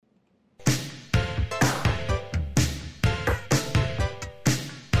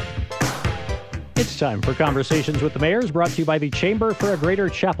It's time for Conversations with the Mayors, brought to you by the Chamber for a Greater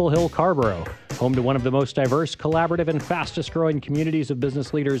Chapel Hill Carrboro, home to one of the most diverse, collaborative, and fastest-growing communities of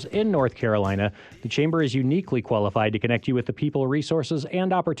business leaders in North Carolina. The Chamber is uniquely qualified to connect you with the people, resources,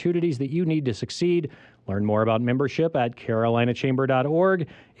 and opportunities that you need to succeed. Learn more about membership at carolinachamber.org.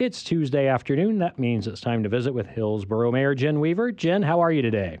 It's Tuesday afternoon. That means it's time to visit with Hillsboro Mayor Jen Weaver. Jen, how are you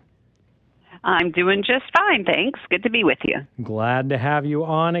today? I'm doing just fine, thanks. Good to be with you. Glad to have you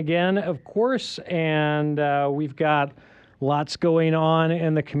on again, of course, and we've got lots going on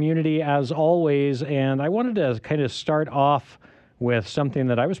in the community as always, and I wanted to kind of start off with something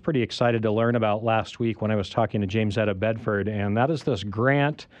that I was pretty excited to learn about last week when I was talking to James Ed of Bedford, and that is this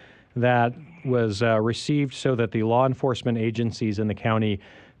grant that was received so that the law enforcement agencies in the county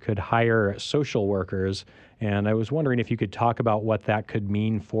could hire social workers, and I was wondering if you could talk about what that could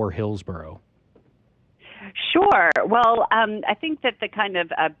mean for Hillsboro. Sure. Well, I think that the kind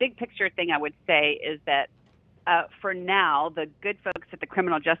of big picture thing I would say is that for now, the good folks at the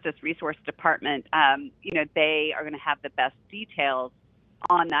Criminal Justice Resource Department, they are going to have the best details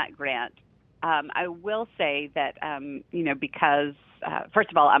on that grant. I will say that, because, first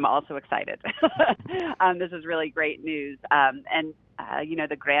of all, I'm also excited. This is really great news.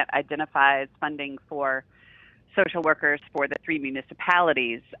 The grant identifies funding for social workers for the 3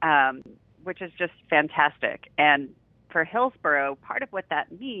 municipalities, which is just fantastic. And for Hillsboro, part of what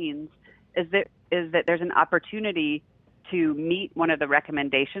that means is that there's an opportunity to meet one of the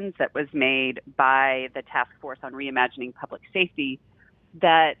recommendations that was made by the Task Force on Reimagining Public Safety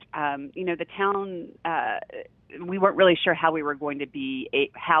that, the town, we weren't really sure how we were going to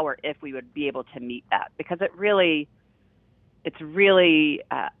how or if we would be able to meet that, because it's really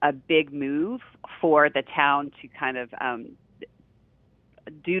a big move for the town to kind of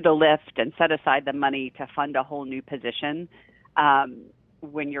do the lift and set aside the money to fund a whole new position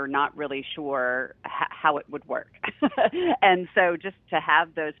when you're not really sure how it would work. And so just to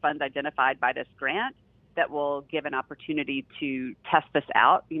have those funds identified by this grant that will give an opportunity to test this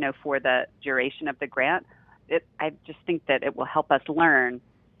out, for the duration of the grant, I just think that it will help us learn,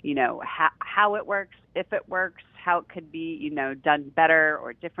 how it works, if it works, how it could be, done better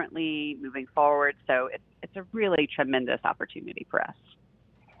or differently moving forward. So it's a really tremendous opportunity for us.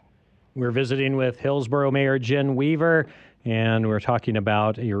 We're visiting with Hillsboro Mayor Jen Weaver, and we're talking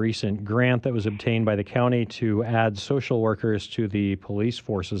about a recent grant that was obtained by the county to add social workers to the police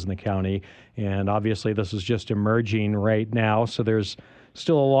forces in the county. And obviously this is just emerging right now, so there's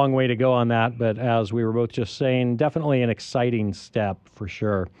still a long way to go on that. But as we were both just saying, definitely an exciting step for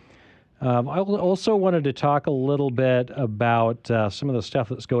sure. I also wanted to talk a little bit about some of the stuff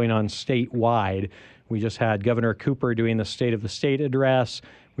that's going on statewide. We just had Governor Cooper doing the State of the State address.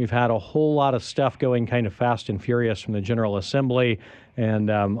 We've had a whole lot of stuff going kind of fast and furious from the General Assembly, and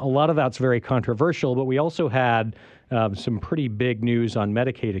a lot of that's very controversial, but we also had some pretty big news on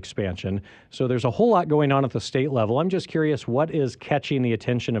Medicaid expansion. So there's a whole lot going on at the state level. I'm just curious, what is catching the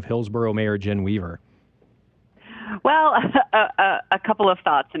attention of Hillsboro Mayor Jen Weaver? Well, a couple of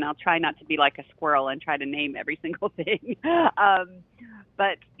thoughts, and I'll try not to be like a squirrel and try to name every single thing.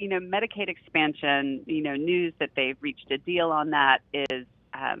 But, Medicaid expansion, news that they've reached a deal on that is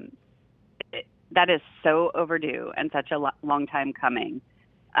that is so overdue and such a long time coming.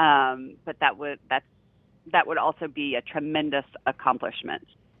 But that would also be a tremendous accomplishment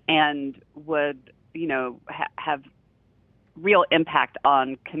and would, have real impact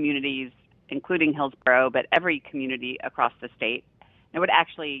on communities, including Hillsboro, but every community across the state. It would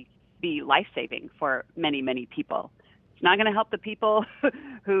actually be life-saving for many, many people. It's not going to help the people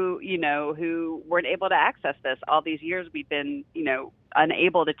who weren't able to access this. All these years we've been,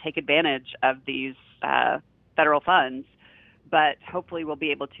 unable to take advantage of these federal funds, but hopefully we'll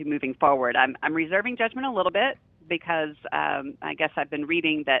be able to moving forward. I'm reserving judgment a little bit because I guess I've been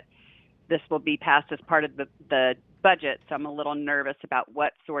reading that this will be passed as part of the budget, so I'm a little nervous about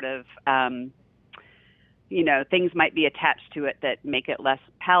what sort of things might be attached to it that make it less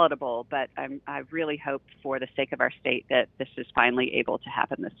palatable, but I really hope for the sake of our state that this is finally able to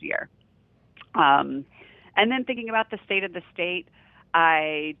happen this year. And then thinking about the state of the state,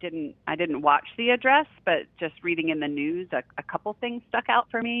 I didn't watch the address, but just reading in the news, a couple things stuck out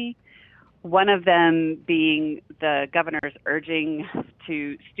for me. One of them being the governor's urging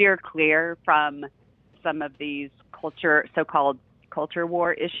to steer clear from some of these so-called culture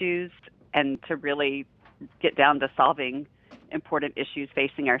war issues and to really get down to solving important issues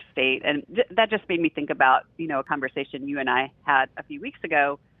facing our state. And that just made me think about, a conversation you and I had a few weeks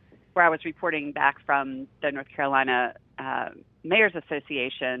ago where I was reporting back from the North Carolina Mayor's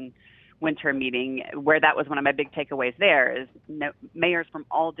Association winter meeting, where that was one of my big takeaways there is mayors from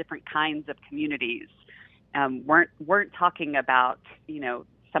all different kinds of communities weren't talking about,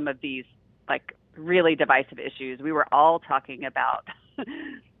 some of these like really divisive issues. We were all talking about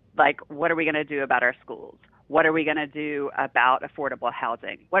like, what are we going to do about our schools? What are we going to do about affordable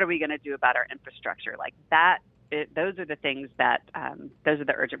housing? What are we going to do about our infrastructure? Like that, those are the things that, those are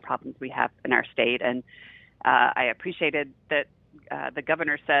the urgent problems we have in our state. And I appreciated that the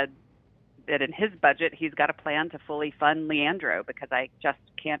governor said that in his budget, he's got a plan to fully fund Leandro, because I just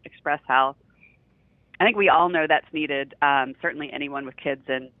can't express how, I think we all know that's needed. Certainly anyone with kids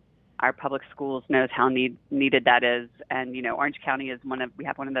in our public schools knows how needed that is. And, Orange County is we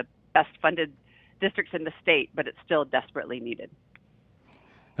have one of the best funded districts in the state, but it's still desperately needed.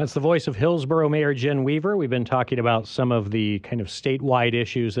 That's the voice of Hillsborough Mayor Jen Weaver. We've been talking about some of the kind of statewide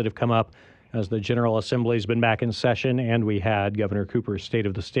issues that have come up as the General Assembly's been back in session, and we had Governor Cooper's State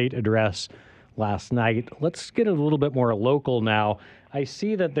of the State address last night. Let's get a little bit more local now. I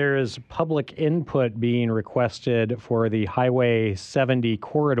see that there is public input being requested for the Highway 70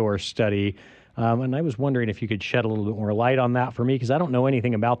 corridor study. And I was wondering if you could shed a little bit more light on that for me, because I don't know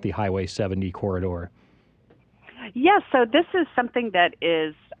anything about the Highway 70 corridor. Yes, so this is something that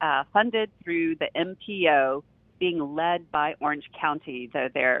is funded through the MPO, being led by Orange County, though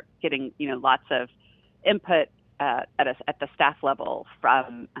they're getting lots of input at the staff level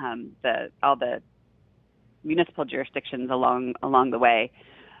from all the municipal jurisdictions along the way.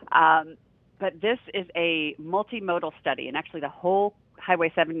 But this is a multimodal study, and actually the whole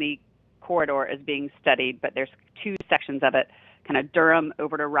Highway 70 corridor is being studied, but there's two sections of it, kind of Durham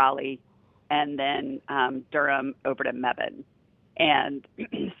over to Raleigh, and then Durham over to Mebane. And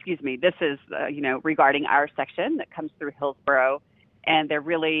excuse me, this is regarding our section that comes through Hillsborough, and they're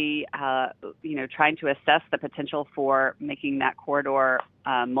really trying to assess the potential for making that corridor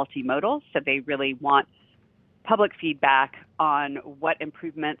multimodal. So they really want public feedback on what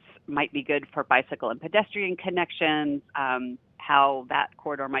improvements might be good for bicycle and pedestrian connections, how that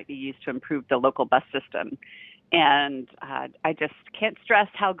corridor might be used to improve the local bus system. And I just can't stress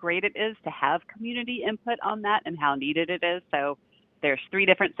how great it is to have community input on that and how needed it is. So there's 3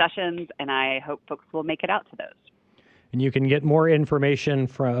 different sessions, and I hope folks will make it out to those. And you can get more information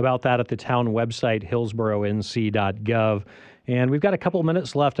about that at the town website, hillsboroughNC.gov. And we've got a couple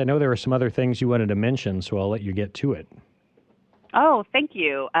minutes left. I know there are some other things you wanted to mention, so I'll let you get to it. Oh, thank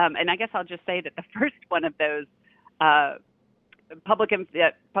you. And I guess I'll just say that the first one of those public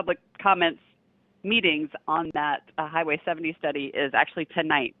comments meetings on that Highway 70 study is actually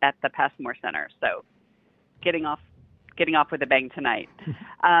tonight at the Passmore Center. So getting off with a bang tonight.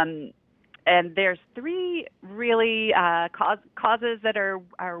 And there's 3 really causes that are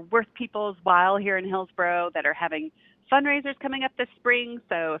worth people's while here in Hillsborough that are having fundraisers coming up this spring.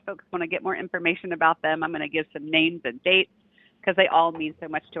 So if folks want to get more information about them, I'm going to give some names and dates because they all mean so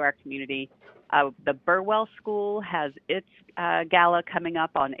much to our community. The Burwell School has its gala coming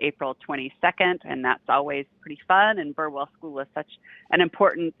up on April 22nd, and that's always pretty fun. And Burwell School is such an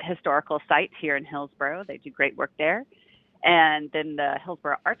important historical site here in Hillsborough. They do great work there. And then the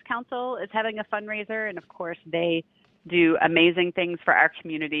Hillsborough Arts Council is having a fundraiser, and of course they do amazing things for our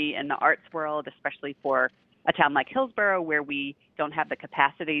community in the arts world, especially for a town like Hillsborough, where we don't have the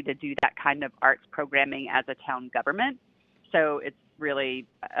capacity to do that kind of arts programming as a town government. So it's really,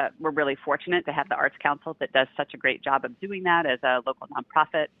 we're really fortunate to have the Arts Council that does such a great job of doing that as a local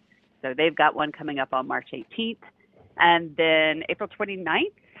nonprofit. So they've got one coming up on March 18th. And then April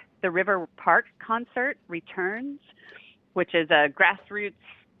 29th, the River Park concert returns, which is a grassroots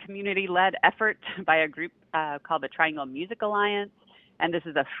community-led effort by a group called the Triangle Music Alliance. And this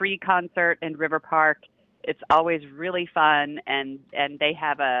is a free concert in River Park. It's always really fun, and they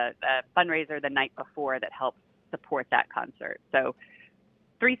have a fundraiser the night before that helps support that concert. So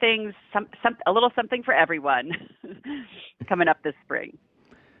 3 things, a little something for everyone coming up this spring.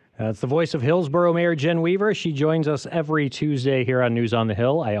 That's the voice of Hillsborough Mayor Jen Weaver. She joins us every Tuesday here on News on the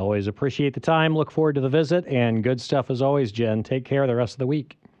Hill. I always appreciate the time. Look forward to the visit, and good stuff as always, Jen. Take care the rest of the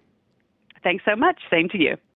week. Thanks so much. Same to you.